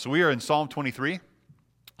So we are in Psalm 23.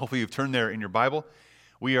 Hopefully you've turned there in your Bible.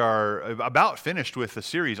 We are about finished with the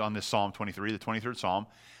series on this Psalm 23, the 23rd Psalm.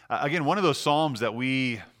 Again, one of those Psalms that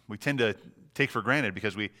we tend to take for granted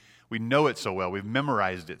because we know it so well. We've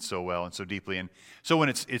memorized it so well and so deeply. And so when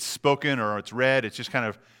it's spoken or it's read, it just kind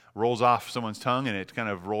of rolls off someone's tongue and it kind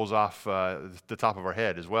of rolls off the top of our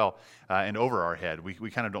head as well and over our head. We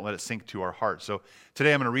kind of don't let it sink to our heart. So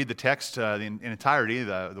today I'm going to read the text in entirety,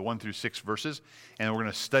 the 1 through 6 verses, and we're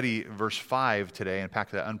going to study verse 5 today and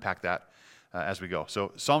unpack that as we go.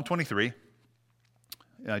 So Psalm 23,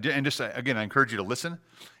 and just again, I encourage you to listen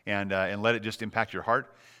and let it just impact your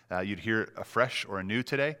heart. You'd hear it afresh or anew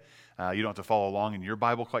today. You don't have to follow along in your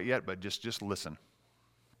Bible quite yet, but just listen.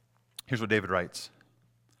 Here's what David writes.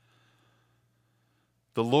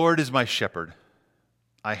 The Lord is my shepherd.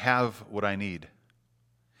 I have what I need.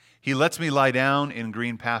 He lets me lie down in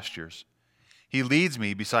green pastures. He leads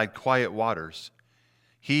me beside quiet waters.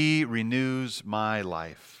 He renews my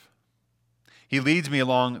life. He leads me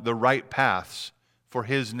along the right paths for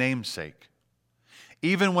His name's sake.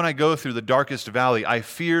 Even when I go through the darkest valley, I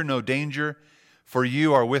fear no danger, for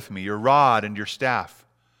You are with me. Your rod and Your staff,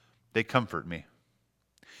 they comfort me.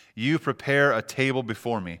 You prepare a table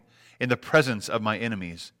before me in the presence of my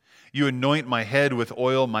enemies. You anoint my head with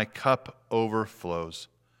oil, my cup overflows.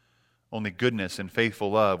 Only goodness and faithful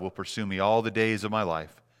love will pursue me all the days of my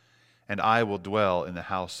life, and I will dwell in the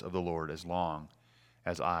house of the Lord as long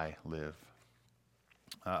as I live.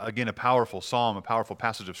 Again, a powerful psalm, a powerful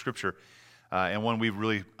passage of Scripture, and one we've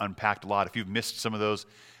really unpacked a lot. If you've missed some of those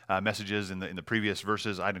messages in the previous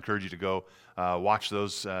verses, I'd encourage you to go watch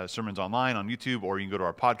those sermons online on YouTube, or you can go to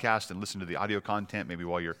our podcast and listen to the audio content, maybe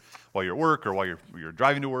while you're at work, or while you're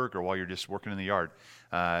driving to work, or while you're just working in the yard.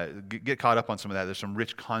 Get caught up on some of that. There's some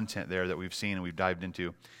rich content there that we've seen and we've dived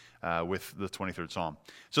into with the 23rd Psalm.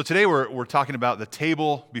 So today we're talking about the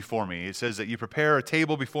table before me. It says that You prepare a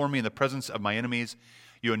table before me in the presence of my enemies.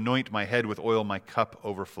 You anoint my head with oil, my cup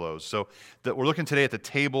overflows. So we're looking today at the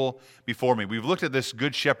table before me. We've looked at this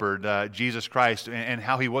good shepherd, Jesus Christ, and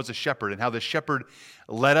how He was a shepherd, and how the shepherd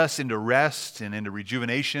led us into rest and into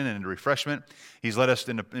rejuvenation and into refreshment. He's led us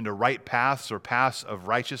into right paths or paths of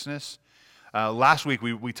righteousness. Last week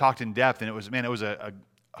we talked in depth, and it was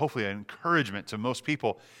hopefully an encouragement to most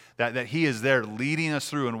people that He is there leading us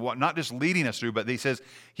through, and not just leading us through, but He says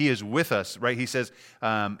He is with us, right? He says,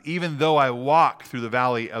 even though I walk through the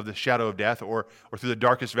valley of the shadow of death, or through the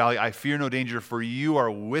darkest valley, I fear no danger, for You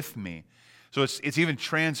are with me. So it's even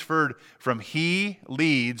transferred from He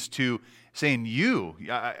leads to saying You,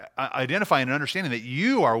 identifying and understanding that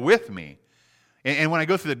You are with me. And when I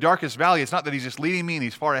go through the darkest valley, it's not that He's just leading me and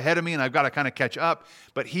He's far ahead of me and I've got to kind of catch up,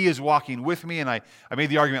 but He is walking with me. And I made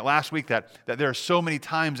the argument last week that there are so many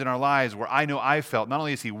times in our lives where I know I felt, not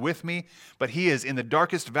only is He with me, but He is in the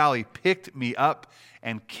darkest valley, picked me up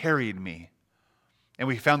and carried me. And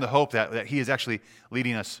we found the hope that He is actually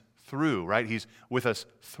leading us through, right? He's with us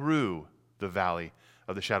through the valley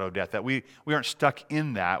of the shadow of death, that we aren't stuck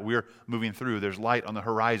in that. We're moving through. There's light on the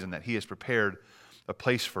horizon, that He has prepared a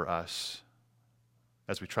place for us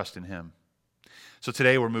as we trust in Him. So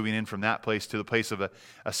today we're moving in from that place to the place of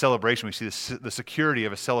a celebration. We see the security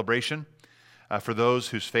of a celebration for those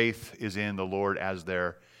whose faith is in the Lord as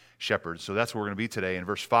their shepherd. So that's where we're going to be today in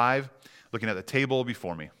verse 5, looking at the table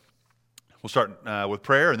before me. We'll start with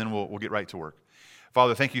prayer, and then we'll get right to work.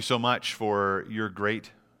 Father, thank You so much for Your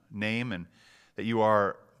great name and that You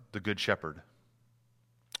are the good shepherd.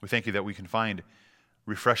 We thank You that we can find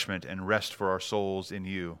refreshment and rest for our souls in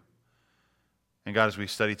You. And God, as we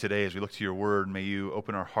study today, as we look to Your word, may You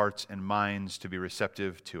open our hearts and minds to be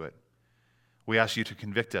receptive to it. We ask You to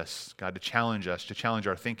convict us, God, to challenge us, to challenge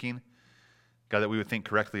our thinking. God, that we would think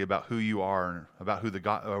correctly about who You are and about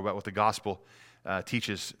what the gospel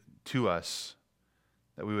teaches to us,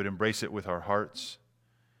 that we would embrace it with our hearts,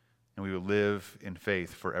 and we would live in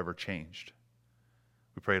faith forever changed.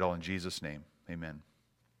 We pray it all in Jesus' name. Amen.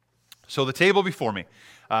 So the table before me.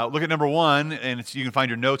 Look at number 1, and you can find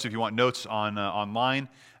your notes if you want notes online.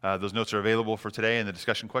 Those notes are available for today in the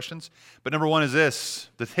discussion questions. But number 1 is this.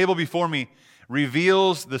 The table before me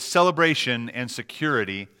reveals the celebration and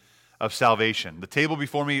security of salvation. The table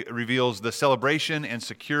before me reveals the celebration and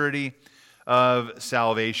security of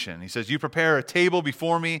salvation. He says, You prepare a table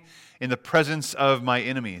before me in the presence of my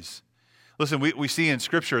enemies. Listen, we see in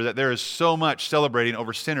Scripture that there is so much celebrating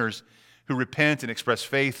over sinners who repent and express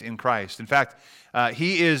faith in Christ. In fact,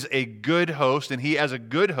 He is a good host, and He, as a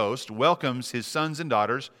good host, welcomes His sons and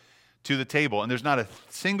daughters to the table. And there's not a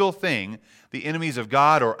single thing the enemies of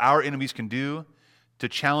God or our enemies can do to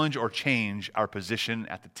challenge or change our position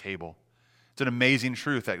at the table. It's an amazing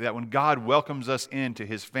truth that when God welcomes us into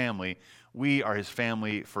his family, we are his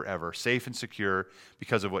family forever, safe and secure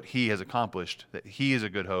because of what he has accomplished, that he is a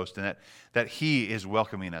good host, and that he is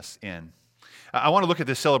welcoming us in. I want to look at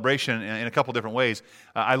this celebration in a couple different ways.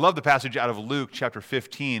 I love the passage out of Luke chapter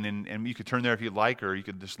 15, and you could turn there if you'd like, or you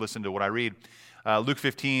could just listen to what I read. Luke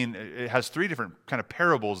 15, it has three different kind of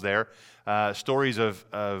parables there, stories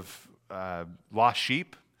of lost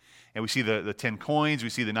sheep. And we see the 10 coins, we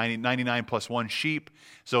see the 99 plus one sheep.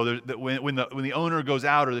 So when the owner goes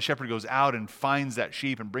out or the shepherd goes out and finds that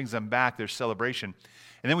sheep and brings them back, there's celebration.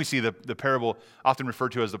 And then we see the parable often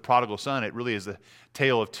referred to as the prodigal son. It really is the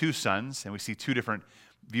tale of two sons, and we see two different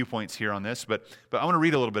viewpoints here on this. But I want to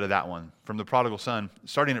read a little bit of that one from the prodigal son,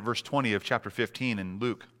 starting at verse 20 of chapter 15 in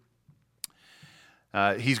Luke.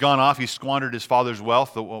 He's gone off. He's squandered his father's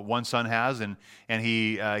wealth, the one son has, and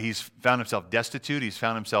he's found himself destitute. He's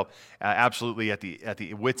found himself absolutely at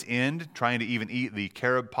the wit's end, trying to even eat the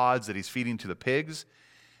carob pods that he's feeding to the pigs.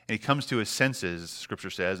 And he comes to his senses, Scripture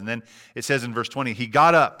says. And then it says in verse 20, he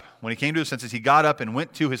got up. When he came to his senses, he got up and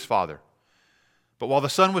went to his father. But while the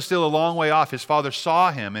son was still a long way off, his father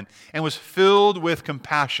saw him and was filled with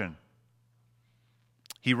compassion.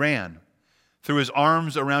 He ran, threw his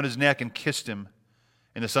arms around his neck and kissed him.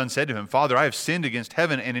 And the son said to him, Father, I have sinned against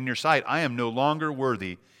heaven and in your sight. I am no longer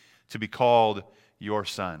worthy to be called your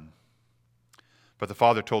son. But the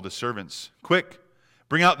father told his servants, Quick,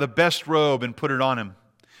 bring out the best robe and put it on him.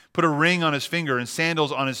 Put a ring on his finger and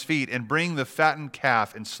sandals on his feet, and bring the fattened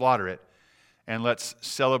calf and slaughter it. And let's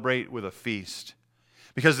celebrate with a feast.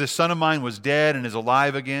 Because this son of mine was dead and is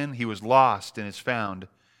alive again. He was lost and is found.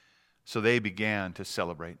 So they began to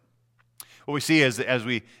celebrate. What we see is, as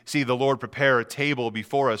we see the Lord prepare a table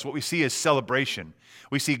before us, what we see is celebration.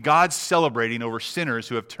 We see God celebrating over sinners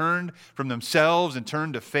who have turned from themselves and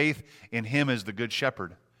turned to faith in him as the good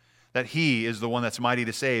shepherd. That he is the one that's mighty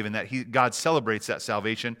to save, and that God celebrates that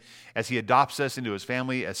salvation as he adopts us into his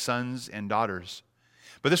family as sons and daughters.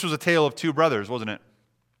 But this was a tale of two brothers, wasn't it?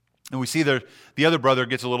 And we see the other brother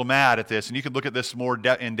gets a little mad at this, and you can look at this more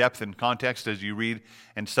in depth and context as you read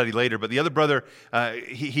and study later. But the other brother,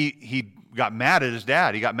 he got mad at his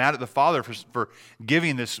dad. He got mad at the father for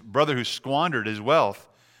giving this brother who squandered his wealth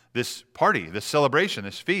this party, this celebration,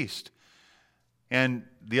 this feast. And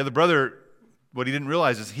the other brother, what he didn't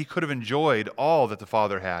realize is he could have enjoyed all that the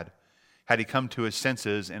father had he come to his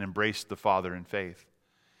senses and embraced the father in faith.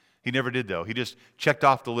 He never did, though. He just checked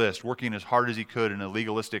off the list, working as hard as he could in a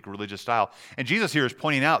legalistic religious style. And Jesus here is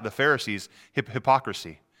pointing out the Pharisees'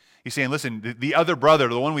 hypocrisy. He's saying, listen, the other brother,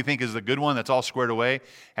 the one we think is the good one that's all squared away,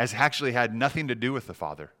 has actually had nothing to do with the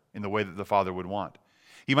father in the way that the father would want.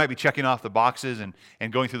 He might be checking off the boxes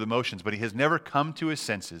and going through the motions, but he has never come to his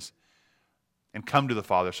senses and come to the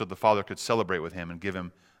father so the father could celebrate with him and give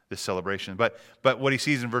him this celebration. But what he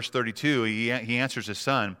sees in verse 32, he answers his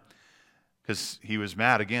son, because he was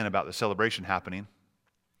mad again about the celebration happening.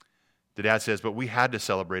 The dad says, but we had to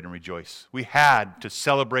celebrate and rejoice. We had to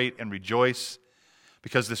celebrate and rejoice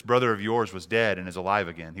because this brother of yours was dead and is alive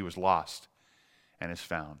again. He was lost and is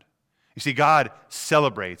found. You see, God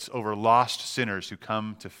celebrates over lost sinners who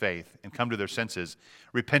come to faith and come to their senses,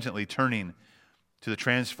 repentantly turning to the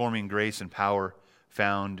transforming grace and power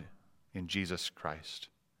found in Jesus Christ.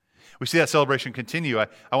 We see that celebration continue.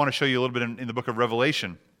 I want to show you a little bit in the book of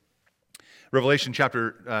Revelation. Revelation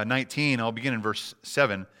chapter 19, I'll begin in verse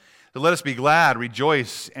 7. Let us be glad,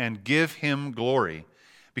 rejoice, and give him glory,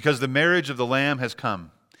 because the marriage of the Lamb has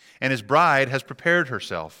come, and his bride has prepared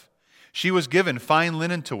herself. She was given fine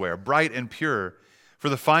linen to wear, bright and pure, for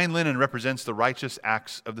the fine linen represents the righteous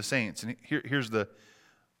acts of the saints. And here's the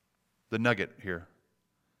nugget here.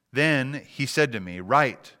 Then he said to me,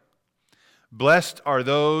 Write, blessed are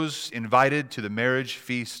those invited to the marriage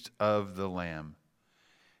feast of the Lamb.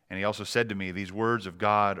 And he also said to me, These words of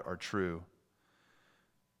God are true.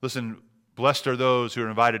 Listen, blessed are those who are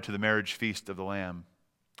invited to the marriage feast of the Lamb.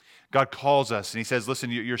 God calls us and he says, listen,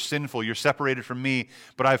 you're sinful, you're separated from me,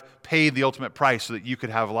 but I've paid the ultimate price so that you could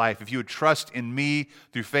have life. If you would trust in me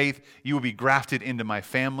through faith, you will be grafted into my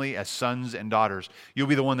family as sons and daughters. You'll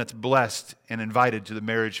be the one that's blessed and invited to the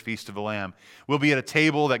marriage feast of the Lamb. We'll be at a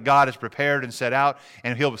table that God has prepared and set out,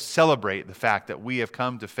 and he'll celebrate the fact that we have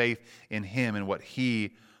come to faith in him and what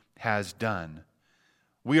he has done.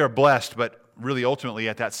 We are blessed, but really ultimately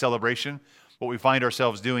at that celebration, what we find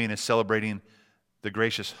ourselves doing is celebrating the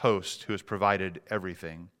gracious host who has provided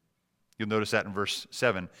everything. You'll notice that in verse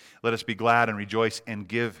 7. Let us be glad and rejoice and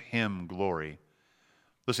give him glory.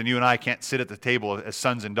 Listen, you and I can't sit at the table as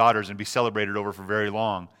sons and daughters and be celebrated over for very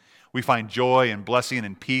long. We find joy and blessing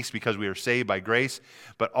and peace because we are saved by grace,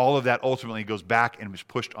 but all of that ultimately goes back and is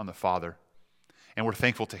pushed on the Father. And we're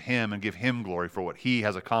thankful to him and give him glory for what he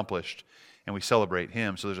has accomplished. And we celebrate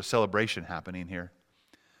him. So there's a celebration happening here.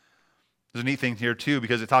 There's a neat thing here too,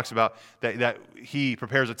 because it talks about that he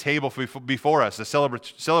prepares a table before us, a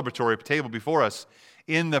celebratory table before us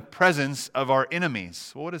in the presence of our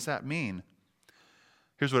enemies. Well, what does that mean?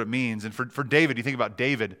 Here's what it means. And for David, you think about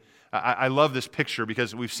David, I love this picture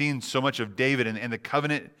because we've seen so much of David and the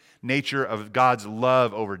covenant nature of God's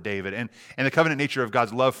love over David and the covenant nature of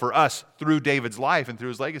God's love for us through David's life and through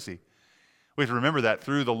his legacy. We have to remember that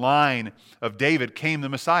through the line of David came the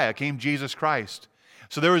Messiah, came Jesus Christ.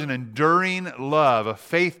 So there was an enduring love, a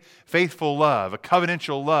faithful love, a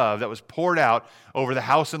covenantal love that was poured out over the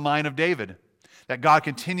house and line of David. That God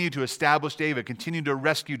continued to establish David, continued to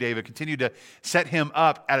rescue David, continued to set him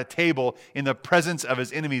up at a table in the presence of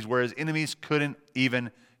his enemies where his enemies couldn't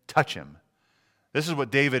even touch him. This is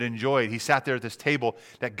what David enjoyed. He sat there at this table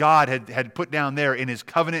that God had put down there in his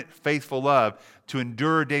covenant faithful love to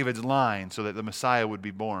endure David's line so that the Messiah would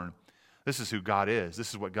be born. This is who God is. This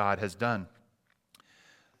is what God has done.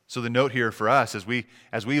 So the note here for us as we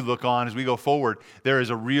look on, as we go forward, there is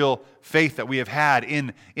a real faith that we have had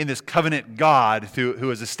in this covenant God who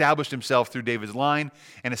has established himself through David's line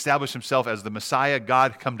and established himself as the Messiah,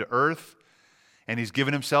 God come to earth, and he's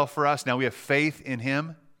given himself for us. Now we have faith in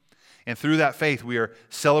him, and through that faith we are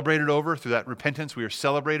celebrated over, through that repentance we are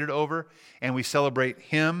celebrated over, and we celebrate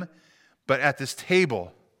him. But at this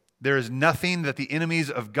table, there is nothing that the enemies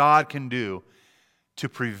of God can do to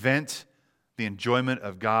prevent the enjoyment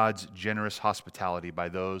of God's generous hospitality by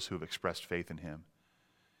those who have expressed faith in him.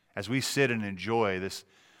 As we sit and enjoy this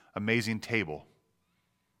amazing table,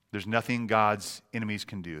 there's nothing God's enemies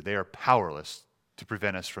can do. They are powerless to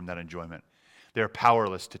prevent us from that enjoyment. They are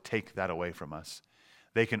powerless to take that away from us.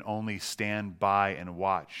 They can only stand by and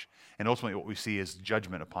watch. And ultimately what we see is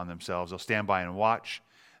judgment upon themselves. They'll stand by and watch.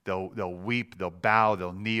 They'll weep, they'll bow,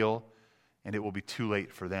 they'll kneel, and it will be too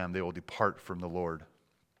late for them. They will depart from the Lord.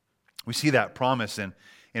 We see that promise in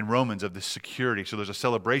Romans of this security. So there's a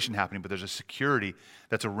celebration happening, but there's a security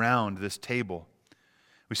that's around this table.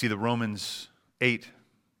 We see the Romans 8,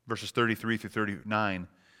 verses 33 through 39.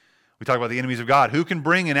 We talk about the enemies of God. Who can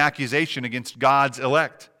bring an accusation against God's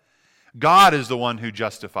elect? God is the one who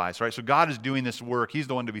justifies, right? So God is doing this work. He's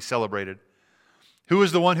the one to be celebrated. Who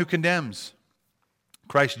is the one who condemns?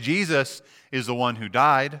 Christ Jesus is the one who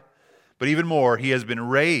died, but even more, he has been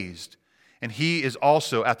raised. And he is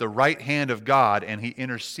also at the right hand of God, and he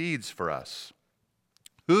intercedes for us.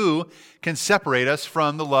 Who can separate us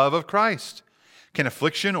from the love of Christ? Can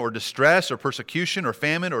affliction or distress or persecution or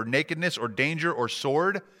famine or nakedness or danger or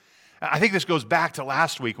sword? I think this goes back to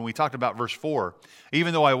last week when we talked about verse 4.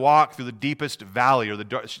 Even though I walk through the deepest valley or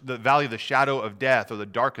the valley of the shadow of death or the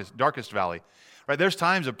darkest valley. Right? There's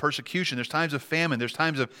times of persecution. There's times of famine. There's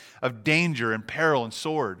times of danger and peril and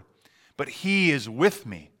sword. But he is with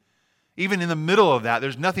me. Even in the middle of that,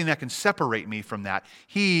 there's nothing that can separate me from that.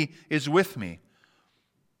 He is with me.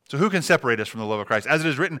 So who can separate us from the love of Christ? As it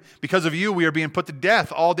is written, because of you we are being put to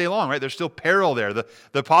death all day long, right? There's still peril there. The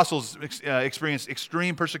apostles experienced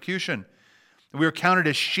extreme persecution. We are counted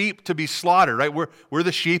as sheep to be slaughtered, right? We're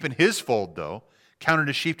the sheep in his fold, though, counted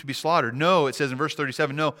as sheep to be slaughtered. No, it says in verse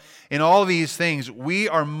 37, no, in all these things we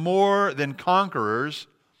are more than conquerors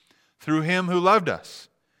through him who loved us.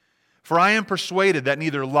 For I am persuaded that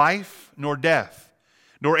neither life nor death,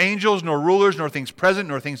 nor angels, nor rulers, nor things present,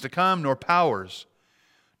 nor things to come, nor powers,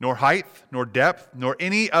 nor height, nor depth, nor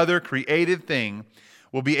any other created thing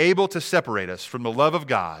will be able to separate us from the love of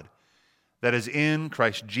God that is in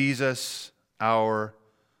Christ Jesus our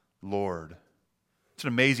Lord. It's an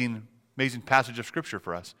amazing passage of Scripture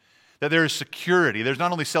for us. That there is security. There's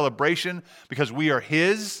not only celebration because we are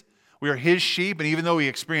his sheep, and even though we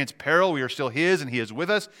experience peril, we are still his, and he is with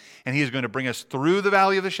us, and he is going to bring us through the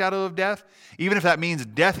valley of the shadow of death, even if that means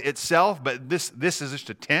death itself, but this is just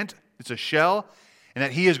a tent, it's a shell, and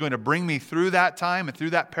that he is going to bring me through that time and through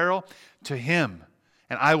that peril to him,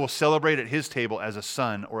 and I will celebrate at his table as a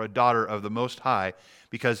son or a daughter of the Most High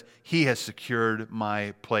because he has secured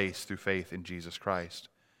my place through faith in Jesus Christ.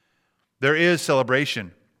 There is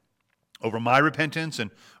celebration over my repentance and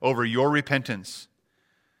over your repentance.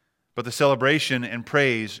 But the celebration and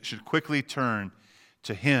praise should quickly turn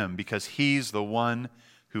to him because he's the one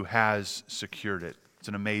who has secured it. It's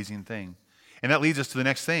an amazing thing. And that leads us to the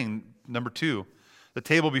next thing, number 2. The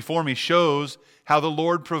table before me shows how the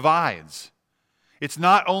Lord provides. It's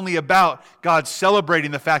not only about God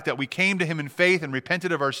celebrating the fact that we came to him in faith and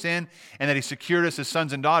repented of our sin and that he secured us as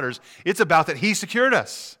sons and daughters. It's about that he secured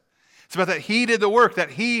us. It's about that he did the work,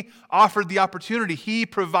 that he offered the opportunity. He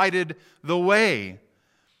provided the way.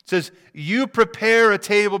 It says, you prepare a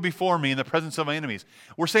table before me in the presence of my enemies.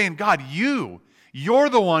 We're saying, God, you're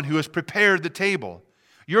the one who has prepared the table.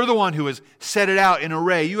 You're the one who has set it out in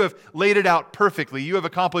array. You have laid it out perfectly. You have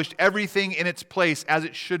accomplished everything in its place as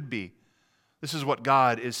it should be. This is what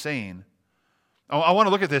God is saying. I want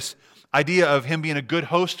to look at this idea of him being a good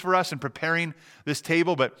host for us and preparing this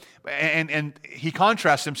table, and he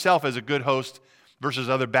contrasts himself as a good host versus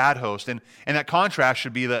other bad hosts. And that contrast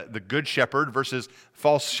should be the good shepherd versus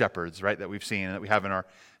false shepherds, right, that we've seen and that we have in our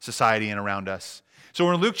society and around us. So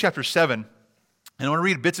we're in Luke chapter 7, and I want to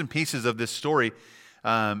read bits and pieces of this story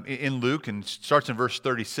in Luke, and it starts in verse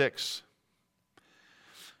 36.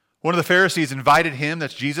 One of the Pharisees invited him,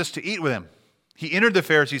 that's Jesus, to eat with him. He entered the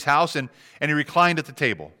Pharisee's house and he reclined at the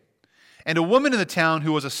table. And a woman in the town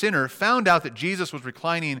who was a sinner found out that Jesus was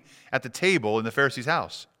reclining at the table in the Pharisee's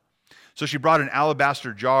house. So she brought an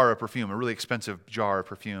alabaster jar of perfume, a really expensive jar of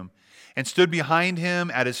perfume, and stood behind him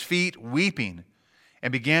at his feet, weeping,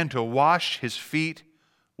 and began to wash his feet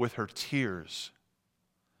with her tears.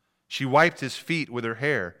 She wiped his feet with her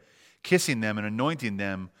hair, kissing them and anointing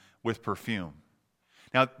them with perfume.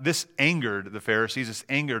 Now, this angered the Pharisees. This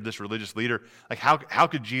angered this religious leader. Like, how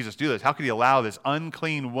could Jesus do this? How could he allow this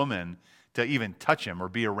unclean woman to even touch him or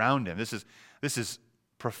be around him? This is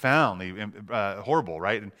profoundly horrible,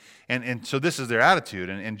 right? And so this is their attitude.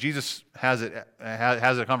 And Jesus has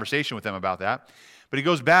a conversation with them about that. But he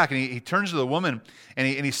goes back and he turns to the woman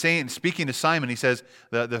and he's speaking to Simon. He says,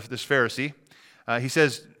 this Pharisee, he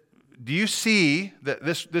says, do you see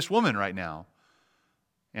this woman right now?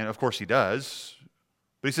 And of course he does.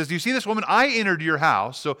 But he says, do you see this woman? I entered your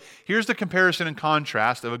house. So here's the comparison and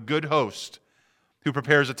contrast of a good host who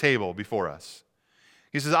prepares a table before us.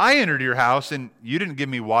 He says, I entered your house and you didn't give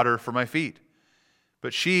me water for my feet.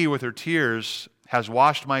 But she, with her tears, has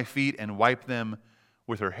washed my feet and wiped them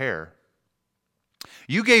with her hair.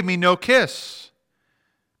 You gave me no kiss,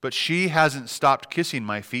 but she hasn't stopped kissing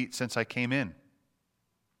my feet since I came in.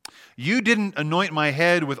 You didn't anoint my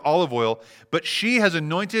head with olive oil, but she has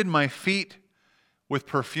anointed my feet with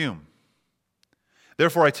perfume.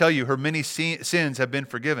 Therefore, I tell you, her many sins have been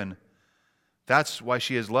forgiven. That's why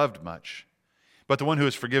she has loved much. But the one who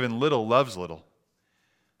is forgiven little loves little.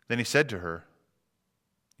 Then he said to her,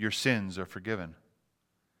 your sins are forgiven.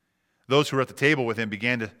 Those who were at the table with him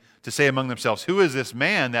began to say among themselves, who is this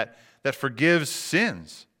man that forgives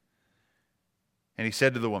sins? And he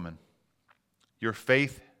said to the woman, your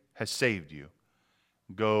faith has saved you.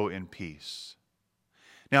 Go in peace.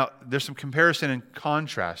 Now, there's some comparison and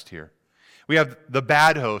contrast here. We have the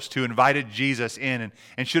bad host who invited Jesus in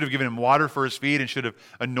and should have given him water for his feet and should have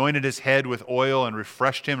anointed his head with oil and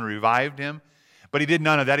refreshed him and revived him. But he did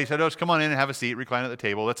none of that. He said, come on in and have a seat, recline at the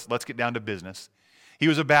table. Let's get down to business. He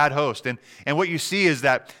was a bad host. And what you see is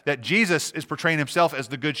that Jesus is portraying himself as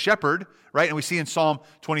the good shepherd, right? And we see in Psalm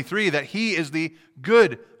 23 that he is the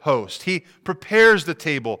good host. He prepares the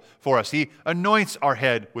table for us. He anoints our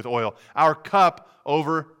head with oil. Our cup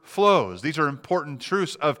overflows. These are important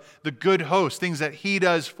truths of the good host, things that he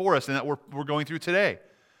does for us and that we're going through today.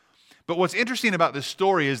 But what's interesting about this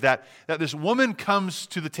story is that this woman comes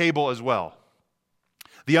to the table as well.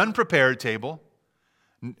 The unprepared table,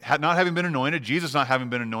 not having been anointed, Jesus not having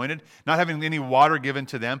been anointed, not having any water given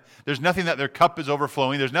to them. There's nothing that their cup is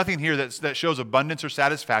overflowing. There's nothing here that shows abundance or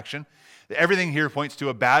satisfaction. Everything here points to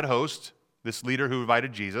a bad host, this leader who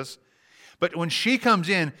invited Jesus. But when she comes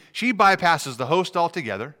in, she bypasses the host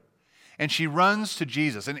altogether, and she runs to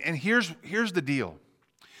Jesus. And here's the deal.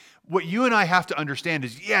 What you and I have to understand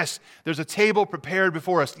is, yes, there's a table prepared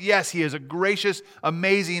before us. Yes, he is a gracious,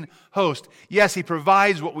 amazing host. Yes, he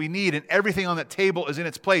provides what we need, and everything on that table is in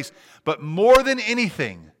its place. But more than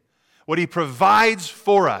anything, what he provides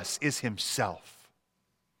for us is himself.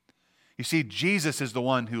 You see, Jesus is the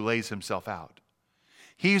one who lays himself out.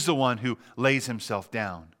 He's the one who lays himself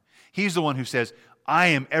down. He's the one who says, I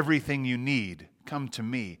am everything you need. Come to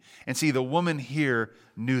me. And see, the woman here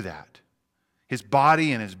knew that. His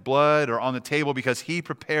body and his blood are on the table because he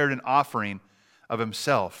prepared an offering of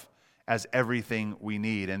himself as everything we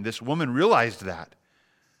need. And this woman realized that.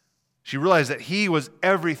 She realized that he was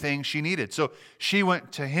everything she needed. So she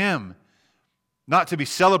went to him, not to be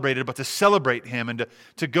celebrated, but to celebrate him and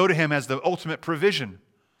to go to him as the ultimate provision,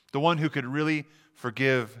 the one who could really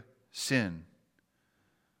forgive sin.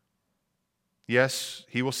 Yes,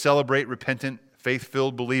 he will celebrate repentant,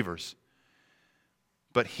 faith-filled believers.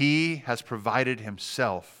 But he has provided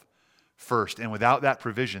himself first. And without that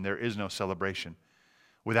provision, there is no celebration.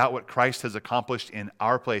 Without what Christ has accomplished in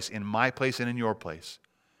our place, in my place, and in your place,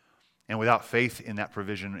 and without faith in that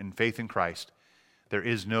provision, in faith in Christ, there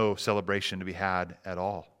is no celebration to be had at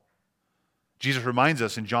all. Jesus reminds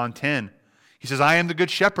us in John 10, he says, I am the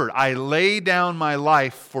good shepherd. I lay down my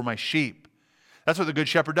life for my sheep. That's what the good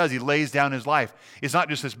shepherd does. He lays down his life. It's not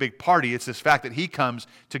just this big party. It's this fact that he comes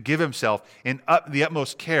to give himself in the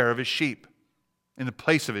utmost care of his sheep, in the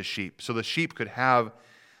place of his sheep, so the sheep could have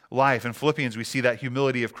life. In Philippians, we see that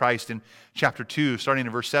humility of Christ in chapter 2, starting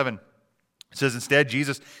in verse 7. It says, instead,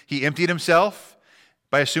 Jesus, he emptied himself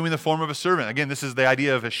by assuming the form of a servant. Again, this is the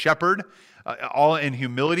idea of a shepherd, all in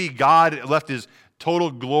humility. God left his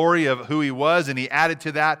total glory of who he was, and he added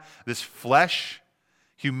to that this flesh,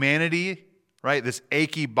 humanity, right? This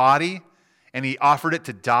achy body, and he offered it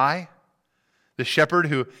to die. The shepherd,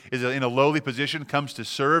 who is in a lowly position, comes to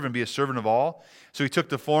serve and be a servant of all. So he took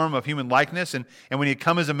the form of human likeness, and when he had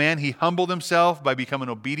come as a man, he humbled himself by becoming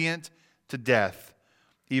obedient to death,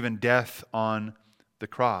 even death on the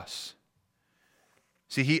cross.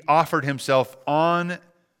 See, he offered himself on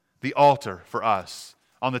the altar for us,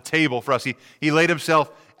 on the table for us. He laid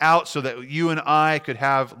himself out so that you and I could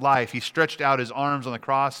have life. He stretched out his arms on the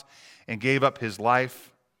cross and gave up his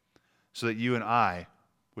life so that you and I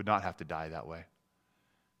would not have to die that way.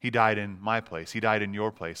 He died in my place. He died in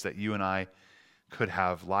your place, that you and I could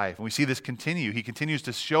have life. And we see this continue. He continues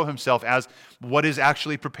to show himself as what is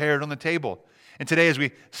actually prepared on the table. And today, as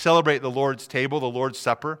we celebrate the Lord's table, the Lord's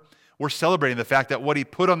Supper, we're celebrating the fact that what he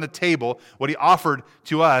put on the table, what he offered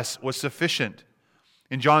to us, was sufficient.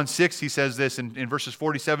 In John 6, he says this in verses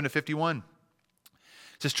 47 to 51. It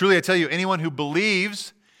says, truly I tell you, anyone who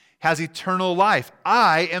believes has eternal life.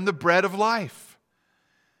 I am the bread of life.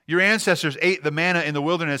 Your ancestors ate the manna in the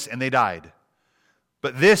wilderness and they died.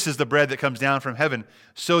 But this is the bread that comes down from heaven,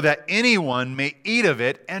 so that anyone may eat of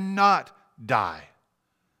it and not die.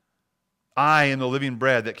 I am the living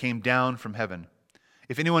bread that came down from heaven.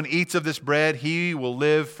 If anyone eats of this bread, he will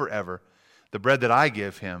live forever. The bread that I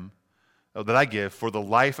give for the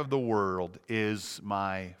life of the world is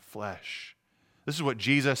my flesh. This is what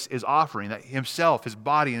Jesus is offering, that himself, his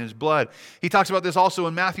body and his blood. He talks about this also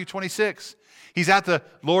in Matthew 26. He's at the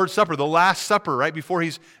Lord's Supper, the Last Supper, right before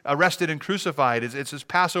he's arrested and crucified. It's his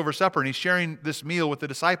Passover supper, and he's sharing this meal with the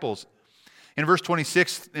disciples. In verse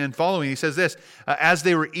 26 and following, he says this, as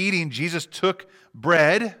they were eating, Jesus took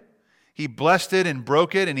bread, he blessed it and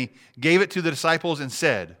broke it, and he gave it to the disciples and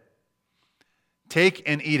said, take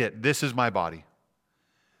and eat it. This is my body.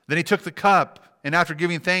 Then he took the cup, and after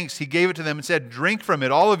giving thanks, he gave it to them and said, drink from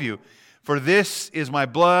it, all of you, for this is my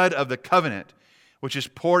blood of the covenant, which is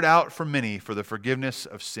poured out for many for the forgiveness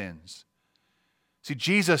of sins. See,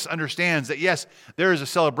 Jesus understands that, yes, there is a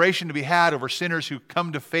celebration to be had over sinners who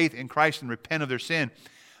come to faith in Christ and repent of their sin,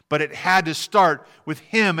 but it had to start with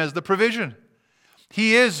him as the provision.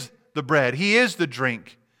 He is the bread. He is the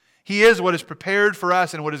drink. He is what is prepared for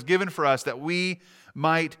us and what is given for us that we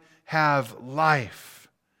might have life.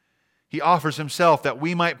 He offers himself that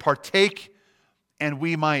we might partake and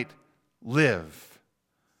we might live.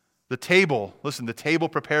 The table, listen, the table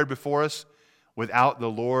prepared before us without the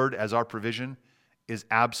Lord as our provision is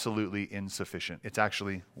absolutely insufficient. It's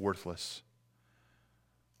actually worthless.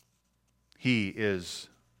 He is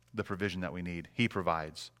the provision that we need. He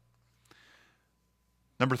provides.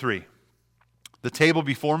 Number 3, the table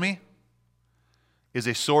before me is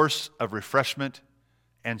a source of refreshment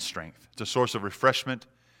and strength. It's a source of refreshment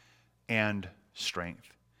and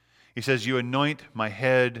strength. He says, you anoint my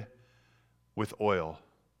head with oil.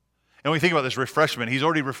 And when we think about this refreshment, he's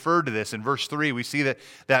already referred to this in verse 3. We see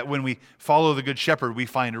that when we follow the Good Shepherd, we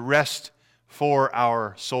find rest for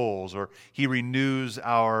our souls, or he renews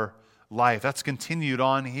our life. That's continued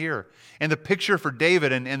on here. And the picture for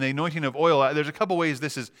David and the anointing of oil, there's a couple ways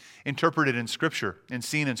this is interpreted in Scripture and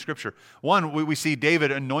seen in Scripture. One, we see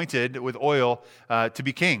David anointed with oil to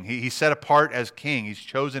be king. He's set apart as king. He's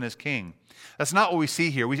chosen as king. That's not what we see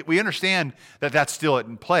here. We understand that that's still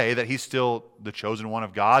in play, that he's still the chosen one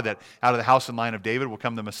of God, that out of the house and line of David will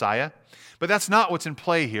come the Messiah. But that's not what's in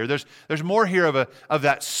play here. There's more here of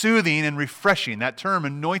that soothing and refreshing. That term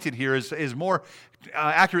anointed here is more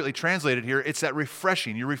accurately translated here. It's that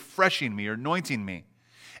refreshing. You're refreshing me. You're anointing me.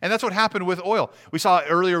 And that's what happened with oil. We saw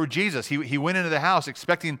earlier with Jesus. He went into the house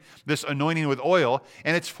expecting this anointing with oil,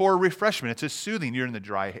 and it's for refreshment. It's a soothing. You're in the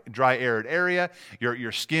dry arid area.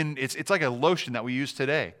 Your skin, it's like a lotion that we use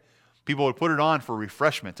today. People would put it on for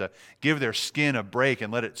refreshment, to give their skin a break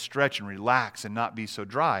and let it stretch and relax and not be so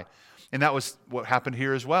dry. And that was what happened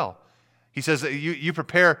here as well. He says that you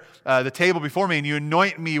prepare the table before me and you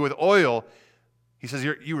anoint me with oil. He says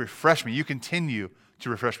you refresh me. You continue to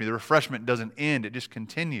refresh me. The refreshment doesn't end. It just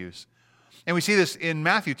continues. And we see this in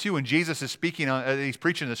Matthew too, when Jesus is speaking, he's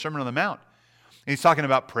preaching the Sermon on the Mount. And he's talking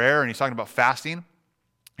about prayer and he's talking about fasting.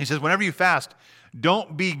 He says, whenever you fast,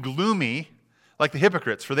 don't be gloomy like the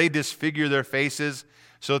hypocrites, for they disfigure their faces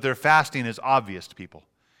so that their fasting is obvious to people.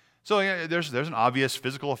 So yeah, there's an obvious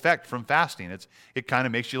physical effect from fasting. It kind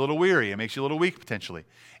of makes you a little weary. It makes you a little weak potentially.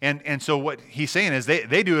 And so what he's saying is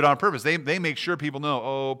they do it on purpose. They make sure people know,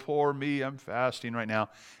 oh, poor me, I'm fasting right now.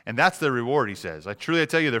 And that's their reward, he says. I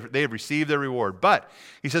tell you, they have received their reward. But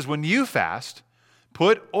he says, when you fast,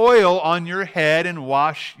 put oil on your head and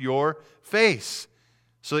wash your face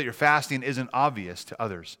so that your fasting isn't obvious to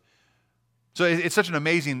others. So it's such an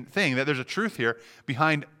amazing thing that there's a truth here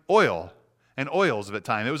behind oil and oils of that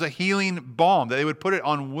time. It was a healing balm that they would put it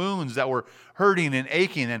on wounds that were hurting and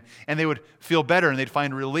aching, and they would feel better and they'd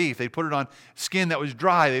find relief. They'd put it on skin that was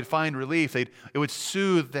dry. They'd find relief. It would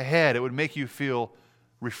soothe the head. It would make you feel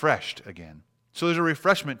refreshed again. So there's a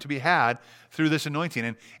refreshment to be had through this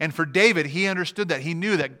anointing. And for David, he understood that. He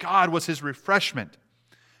knew that God was his refreshment.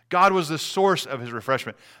 God was the source of his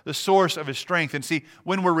refreshment, the source of his strength. And see,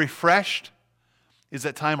 when we're refreshed is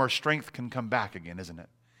that time our strength can come back again, isn't it?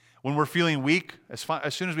 When we're feeling weak, as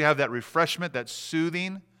soon as we have that refreshment, that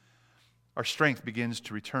soothing, our strength begins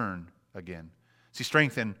to return again. See,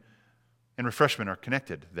 strength and refreshment are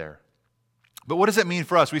connected there. But what does it mean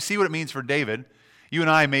for us? We see what it means for David. You and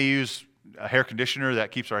I may use a hair conditioner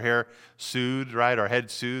that keeps our hair soothed, right? Our head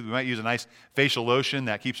soothed. We might use a nice facial lotion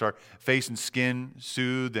that keeps our face and skin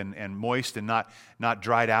soothed and moist and not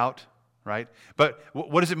dried out, right? But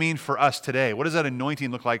what does it mean for us today? What does that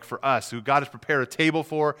anointing look like for us, who God has prepared a table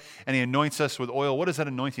for, and he anoints us with oil? What does that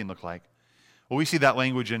anointing look like? Well, we see that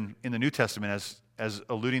language in the New Testament as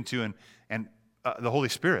alluding to and the Holy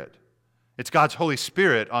Spirit. It's God's Holy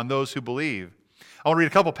Spirit on those who believe. I want to read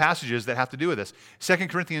a couple passages that have to do with this. 2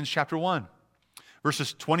 Corinthians chapter 1,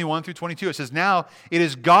 verses 21 through 22. It says, now it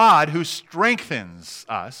is God who strengthens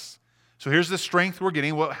us. So here's the strength we're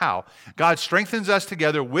getting. How? God strengthens us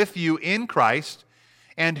together with you in Christ,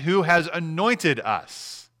 and who has anointed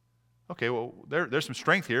us. Okay, well, there's some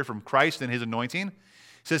strength here from Christ and his anointing. It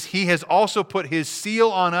says, he has also put his seal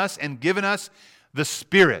on us and given us the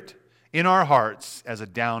Spirit in our hearts as a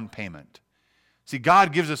down payment. See,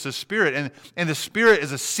 God gives us a Spirit, and the Spirit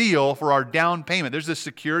is a seal for our down payment. There's this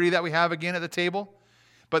security that we have again at the table,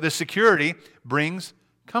 but the security brings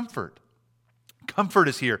comfort. Comfort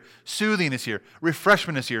is here, soothing is here,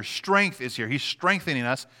 refreshment is here, strength is here. He's strengthening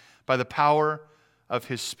us by the power of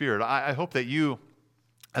his Spirit. I hope that you,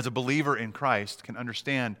 as a believer in Christ, can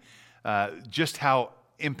understand just how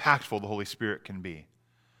impactful the Holy Spirit can be.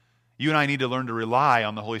 You and I need to learn to rely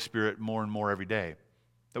on the Holy Spirit more and more every day.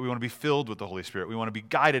 That we want to be filled with the Holy Spirit. We want to be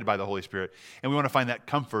guided by the Holy Spirit. And we want to find that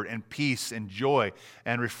comfort and peace and joy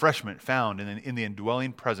and refreshment found in the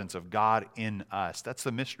indwelling presence of God in us. That's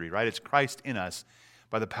the mystery, right? It's Christ in us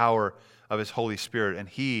by the power of his Holy Spirit. And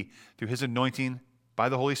he, through his anointing by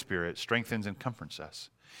the Holy Spirit, strengthens and comforts us.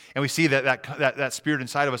 And we see that Spirit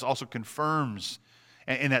inside of us also confirms,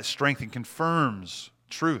 and that strength and confirms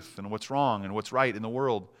truth and what's wrong and what's right in the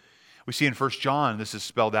world. We see in 1 John, this is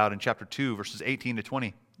spelled out in chapter 2, verses 18 to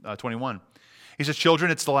 21. He says, children,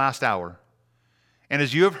 it's the last hour. And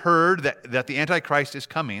as you have heard that the Antichrist is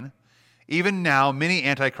coming, even now many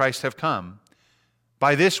Antichrists have come.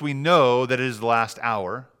 By this we know that it is the last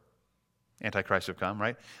hour. Antichrists have come,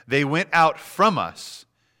 right? They went out from us,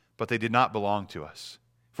 but they did not belong to us.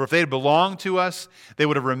 For if they had belonged to us, they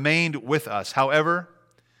would have remained with us. However,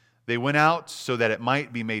 they went out so that it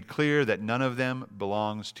might be made clear that none of them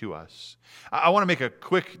belongs to us. I want to make a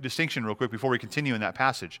quick distinction real quick before we continue in that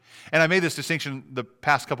passage. And I made this distinction the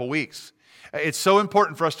past couple weeks. It's so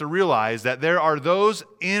important for us to realize that there are those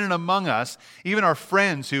in and among us, even our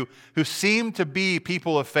friends, who seem to be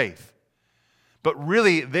people of faith. But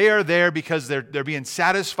really, they are there because they're being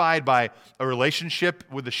satisfied by a relationship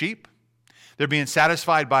with the sheep. They're being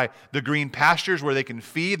satisfied by the green pastures where they can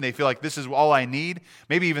feed, and they feel like this is all I need.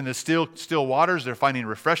 Maybe even the still waters, they're finding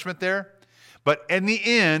refreshment there. But in the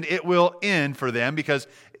end, it will end for them because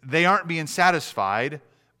they aren't being satisfied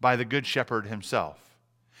by the Good Shepherd himself.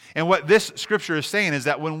 And what this scripture is saying is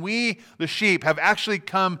that when we, the sheep, have actually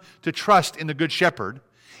come to trust in the Good Shepherd,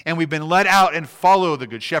 and we've been led out and follow the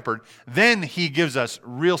Good Shepherd, then he gives us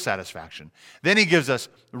real satisfaction. Then he gives us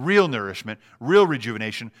real nourishment, real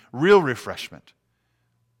rejuvenation, real refreshment.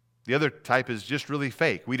 The other type is just really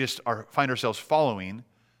fake. We just find ourselves following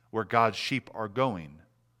where God's sheep are going.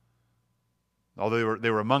 Although they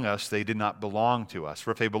were among us, they did not belong to us. For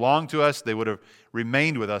if they belonged to us, they would have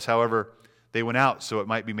remained with us. However, they went out so it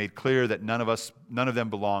might be made clear that none of them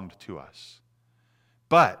belonged to us.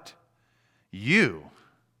 But you,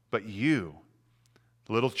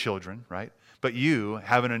 little children, right? But you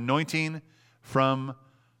have an anointing from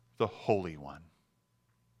the Holy One.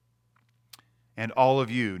 And all of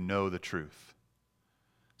you know the truth.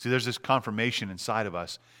 See, there's this confirmation inside of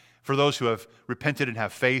us. For those who have repented and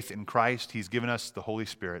have faith in Christ, He's given us the Holy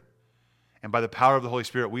Spirit. And by the power of the Holy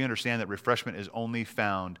Spirit, we understand that refreshment is only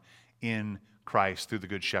found in Christ through the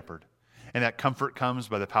Good Shepherd. And that comfort comes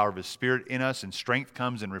by the power of His Spirit in us, and strength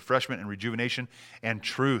comes in refreshment and rejuvenation and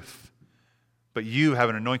truth. But you have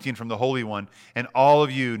an anointing from the Holy One, and all of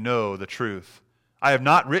you know the truth. I have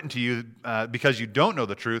not written to you because you don't know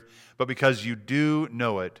the truth, but because you do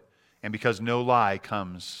know it, and because no lie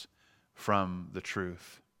comes from the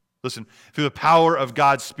truth. Listen, through the power of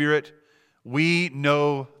God's Spirit, we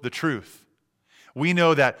know the truth. We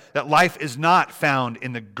know that life is not found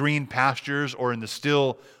in the green pastures or in the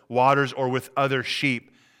still waters or with other sheep.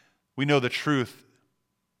 We know the truth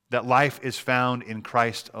that life is found in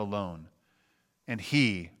Christ alone. And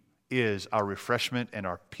He is our refreshment and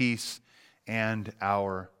our peace and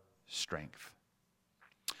our strength.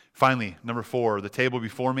 Finally, number 4, the table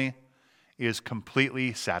before me is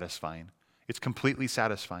completely satisfying. It's completely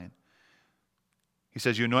satisfying. He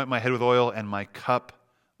says, you anoint my head with oil and my cup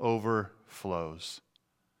overflows.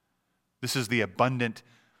 This is the abundant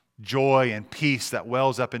joy and peace that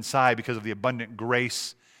wells up inside because of the abundant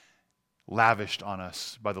grace lavished on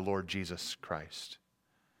us by the Lord Jesus Christ.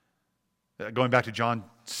 Going back to John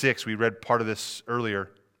 6, we read part of this earlier.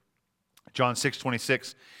 John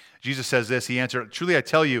 6:26, Jesus says this, He answered, truly I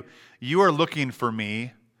tell you, you are looking for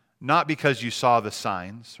me, not because you saw the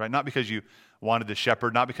signs, right? Not because you wanted the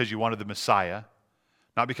shepherd, not because you wanted the Messiah,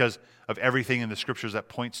 not because of everything in the Scriptures that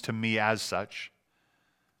points to me as such,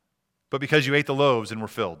 but because you ate the loaves and were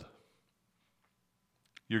filled.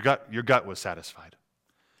 Your gut was satisfied.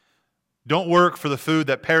 Don't work for the food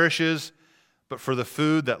that perishes, but for the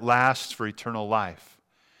food that lasts for eternal life,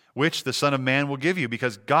 which the Son of Man will give you,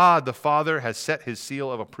 because God the Father has set His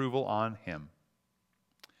seal of approval on Him.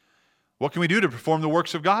 What can we do to perform the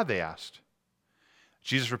works of God, they asked.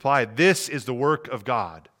 Jesus replied, this is the work of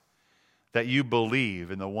God, that you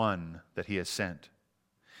believe in the one that He has sent.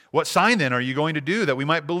 What sign then are you going to do that we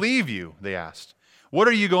might believe you, they asked. What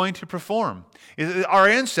are you going to perform? Our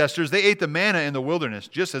ancestors, they ate the manna in the wilderness,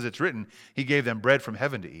 just as it's written, He gave them bread from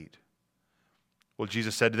heaven to eat. Well,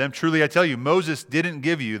 Jesus said to them, truly I tell you, Moses didn't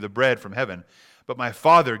give you the bread from heaven, but my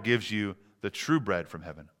Father gives you the true bread from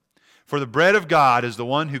heaven. For the bread of God is the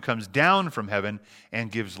one who comes down from heaven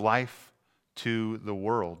and gives life to the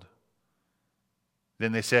world.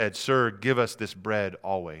 Then they said, Sir, give us this bread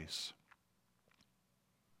always.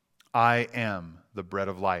 I am the bread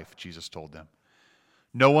of life, Jesus told them.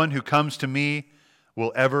 No one who comes to me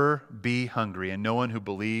will ever be hungry, and no one who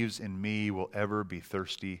believes in me will ever be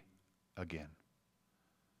thirsty again.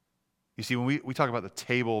 You see, when we talk about the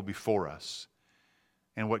table before us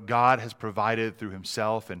and what God has provided through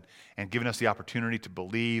Himself and given us the opportunity to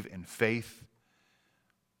believe in faith,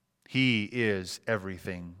 He is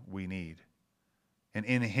everything we need. And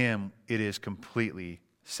in Him, it is completely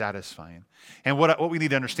satisfying. And what we need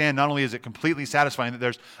to understand, not only is it completely satisfying, that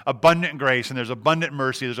there's abundant grace and there's abundant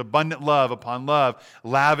mercy, there's abundant love upon love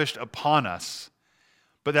lavished upon us,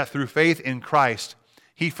 but that through faith in Christ,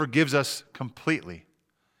 He forgives us completely.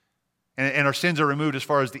 And our sins are removed as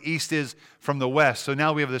far as the east is from the west. So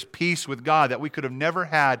now we have this peace with God that we could have never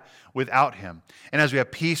had without Him. And as we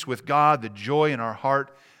have peace with God, the joy in our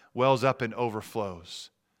heart wells up and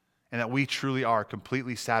overflows. And that we truly are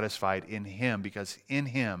completely satisfied in Him, because in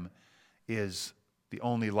Him is the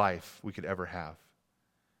only life we could ever have.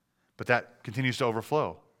 But that continues to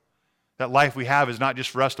overflow. That life we have is not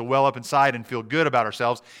just for us to well up inside and feel good about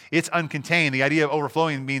ourselves. It's uncontained. The idea of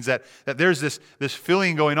overflowing means that there's this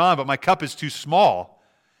filling going on, but my cup is too small.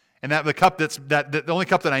 And that the only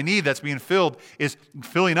cup that I need that's being filled is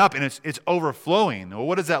filling up, and it's overflowing. Well,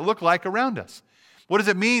 what does that look like around us? What does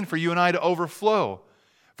it mean for you and I to overflow?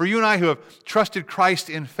 For you and I who have trusted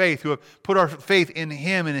Christ in faith, who have put our faith in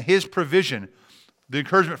Him and in His provision, the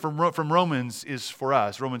encouragement from Romans is for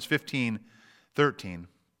us. Romans 15:13.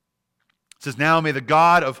 It says, now may the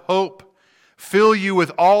God of hope fill you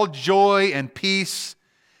with all joy and peace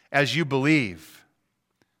as you believe.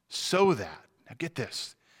 So that, now get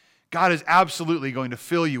this, God is absolutely going to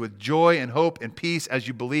fill you with joy and hope and peace as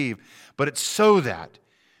you believe, but it's so that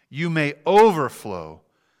you may overflow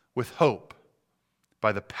with hope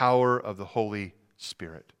by the power of the Holy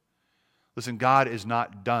Spirit. Listen, God is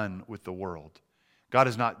not done with the world. God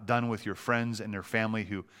is not done with your friends and their family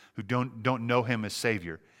who don't know Him as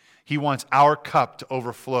Savior. He wants our cup to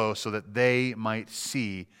overflow so that they might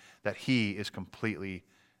see that He is completely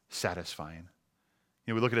satisfying.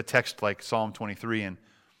 You know, we look at a text like Psalm 23 and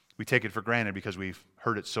we take it for granted because we've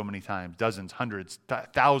heard it so many times, dozens, hundreds,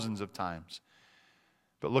 thousands of times.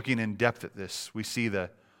 But looking in depth at this, we see the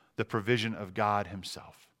provision of God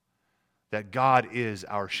Himself. that God is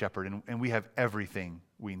our shepherd, and we have everything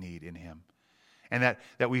we need in him. And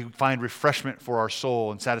that we find refreshment for our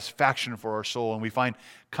soul and satisfaction for our soul, and we find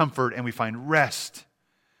comfort and we find rest.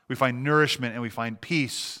 We find nourishment and we find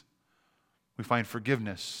peace. We find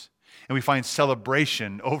forgiveness. And we find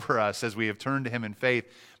celebration over us as we have turned to him in faith.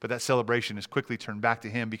 But that celebration is quickly turned back to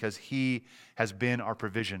him because he has been our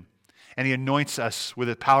provision. And he anoints us with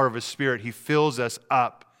the power of his Spirit. He fills us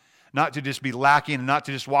up. Not to just be lacking and not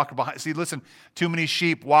to just walk behind. See, listen, too many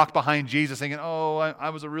sheep walk behind Jesus thinking, oh, I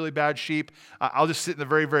was a really bad sheep. I'll just sit in the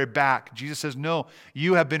very, very back. Jesus says, no,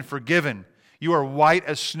 you have been forgiven. You are white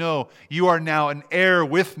as snow. You are now an heir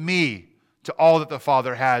with me to all that the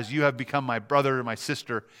Father has. You have become my brother and my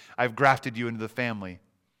sister. I've grafted you into the family.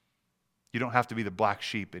 You don't have to be the black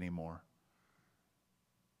sheep anymore.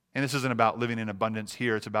 And this isn't about living in abundance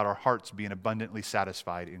here. It's about our hearts being abundantly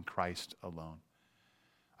satisfied in Christ alone.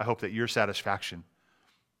 I hope that your satisfaction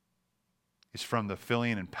is from the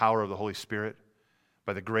filling and power of the Holy Spirit,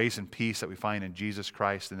 by the grace and peace that we find in Jesus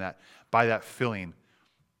Christ, and that by that filling,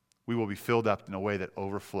 we will be filled up in a way that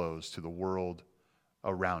overflows to the world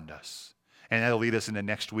around us. And that'll lead us into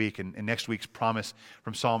next week, and next week's promise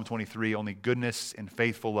from Psalm 23, only goodness and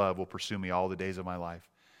faithful love will pursue me all the days of my life,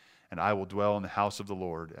 and I will dwell in the house of the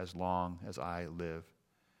Lord as long as I live.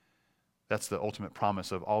 That's the ultimate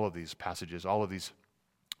promise of all of these passages, all of these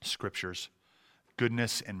scriptures.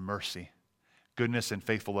 Goodness and mercy, goodness and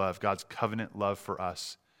faithful love, God's covenant love for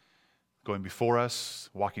us, going before us,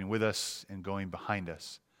 walking with us, and going behind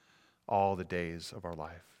us all the days of our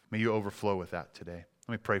life. May you overflow with that today.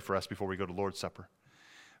 Let me pray for us before we go to Lord's Supper.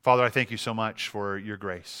 Father, I thank you so much for your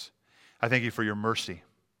grace. I thank you for your mercy.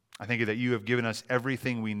 I thank you that you have given us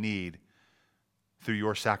everything we need through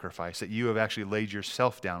your sacrifice, that you have actually laid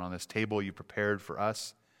yourself down on this table you prepared for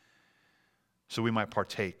us, so we might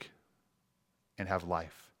partake and have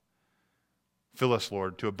life. Fill us,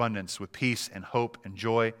 Lord, to abundance with peace and hope and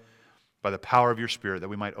joy by the power of your Spirit, that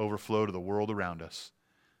we might overflow to the world around us,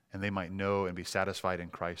 and they might know and be satisfied in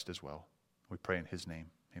Christ as well. We pray in his name.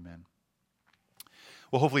 Amen.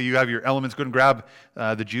 Well, hopefully you have your elements. Go and grab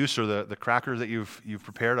the juice or the crackers that you've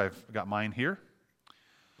prepared. I've got mine here.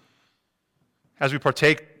 As we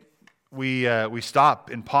partake, we stop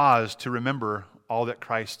and pause to remember all that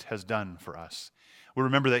Christ has done for us. We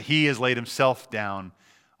remember that he has laid himself down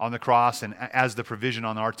on the cross and as the provision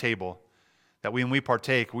on our table, that when we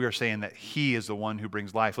partake, we are saying that he is the one who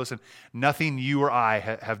brings life. Listen, nothing you or I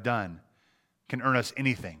have done can earn us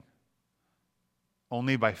anything.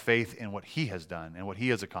 Only by faith in what he has done and what he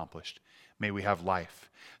has accomplished may we have life.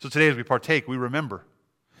 So today as we partake, we remember.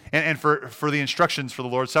 And for the instructions for the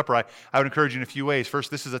Lord's Supper, I would encourage you in a few ways.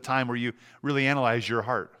 First, this is a time where you really analyze your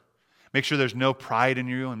heart. Make sure there's no pride in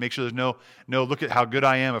you, and make sure there's no look at how good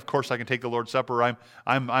I am. Of course I can take the Lord's Supper.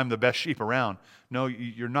 I'm the best sheep around. No,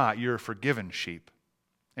 you're not. You're a forgiven sheep.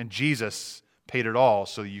 And Jesus paid it all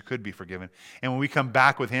so that you could be forgiven. And when we come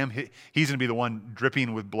back with him, he's going to be the one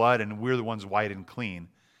dripping with blood, and we're the ones white and clean.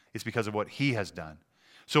 It's because of what he has done.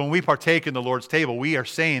 So when we partake in the Lord's table, we are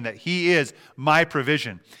saying that he is my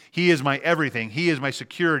provision. He is my everything. He is my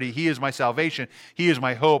security. He is my salvation. He is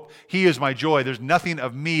my hope. He is my joy. There's nothing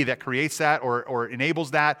of me that creates that or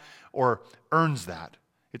enables that or earns that.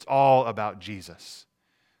 It's all about Jesus.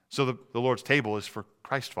 So the Lord's table is for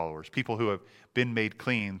Christ followers, people who have been made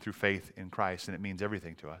clean through faith in Christ, and it means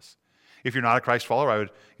everything to us. If you're not a Christ follower, I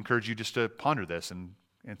would encourage you just to ponder this and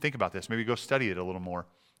think about this. Maybe go study it a little more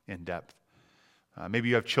in depth. Maybe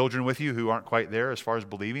you have children with you who aren't quite there as far as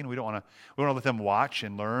believing. We don't want to let them watch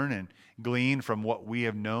and learn and glean from what we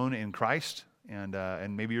have known in Christ.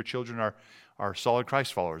 And maybe your children are solid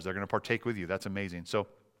Christ followers. They're going to partake with you. That's amazing. So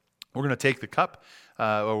we're going to take the cup,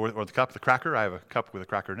 or the cracker. I have a cup with a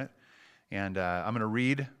cracker in it. And I'm going to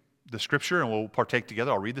read the scripture, and we'll partake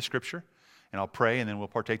together. I'll read the scripture, and I'll pray, and then we'll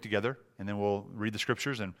partake together. And then we'll read the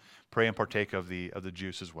scriptures and pray and partake of the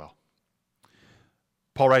juice as well.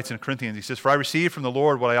 Paul writes in Corinthians, he says, "For I received from the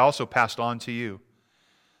Lord what I also passed on to you,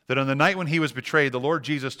 that on the night when he was betrayed, the Lord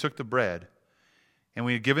Jesus took the bread, and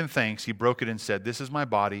when he had given thanks, he broke it and said, 'This is my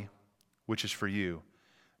body, which is for you.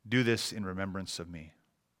 Do this in remembrance of me.'"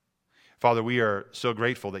 Father, we are so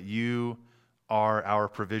grateful that you are our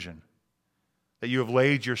provision, that you have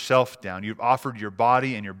laid yourself down. You've offered your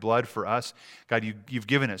body and your blood for us. God, you've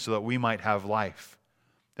given it so that we might have life,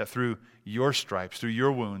 that through your stripes, through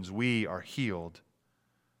your wounds, we are healed.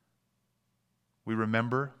 We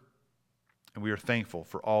remember and we are thankful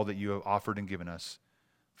for all that you have offered and given us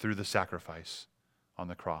through the sacrifice on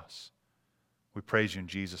the cross. We praise you in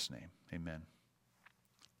Jesus' name. Amen.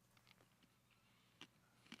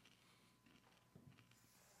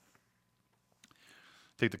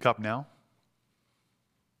 Take the cup now.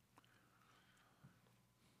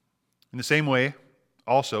 In the same way,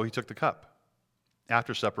 also, he took the cup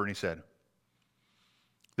after supper and he said,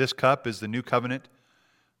 "This cup is the new covenant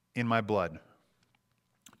in my blood.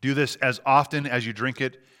 Do this as often as you drink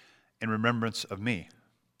it in remembrance of me.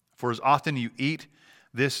 For as often you eat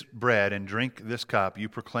this bread and drink this cup, you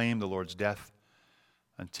proclaim the Lord's death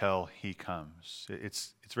until he comes."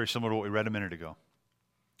 It's very similar to what we read a minute ago.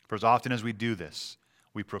 For as often as we do this,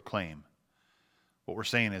 we proclaim. What we're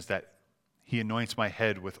saying is that he anoints my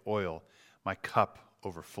head with oil, my cup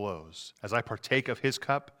overflows. As I partake of his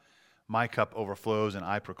cup, my cup overflows, and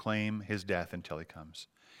I proclaim his death until he comes.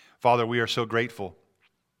 Father, we are so grateful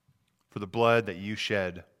for the blood that you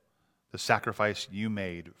shed, the sacrifice you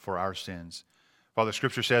made for our sins. Father,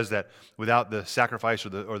 Scripture says that without the sacrifice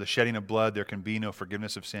or the shedding of blood, there can be no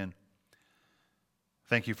forgiveness of sin.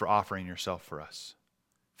 Thank you for offering yourself for us.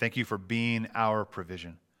 Thank you for being our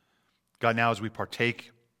provision. God, now as we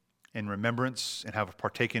partake in remembrance and have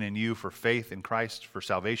partaken in you for faith in Christ, for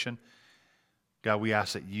salvation, God, we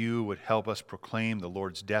ask that you would help us proclaim the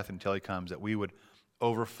Lord's death until he comes, that we would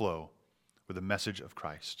overflow with the message of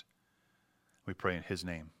Christ. We pray in his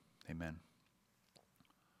name. Amen.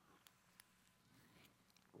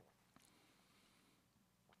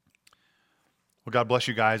 Well, God bless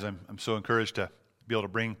you guys. I'm so encouraged to be able to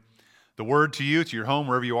bring the word to you, to your home,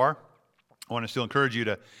 wherever you are. I want to still encourage you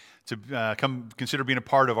to come consider being a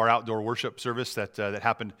part of our outdoor worship service that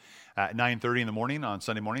happened at 9:30 in the morning on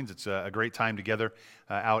Sunday mornings. It's a great time together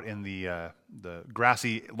out in the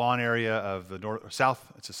grassy lawn area of the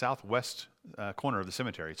southwest corner of the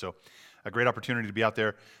cemetery. So a great opportunity to be out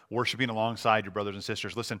there worshiping alongside your brothers and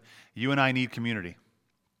sisters. Listen, you and I need community.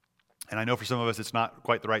 And I know for some of us it's not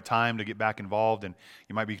quite the right time to get back involved, and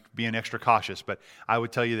you might be being extra cautious, but I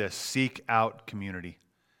would tell you this: seek out community.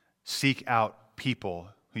 Seek out people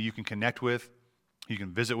who you can connect with, who you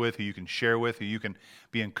can visit with, who you can share with, who you can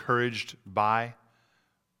be encouraged by,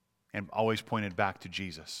 and always pointed back to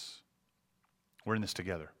Jesus. We're in this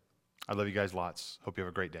together. I love you guys lots. Hope you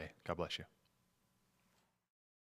have a great day. God bless you.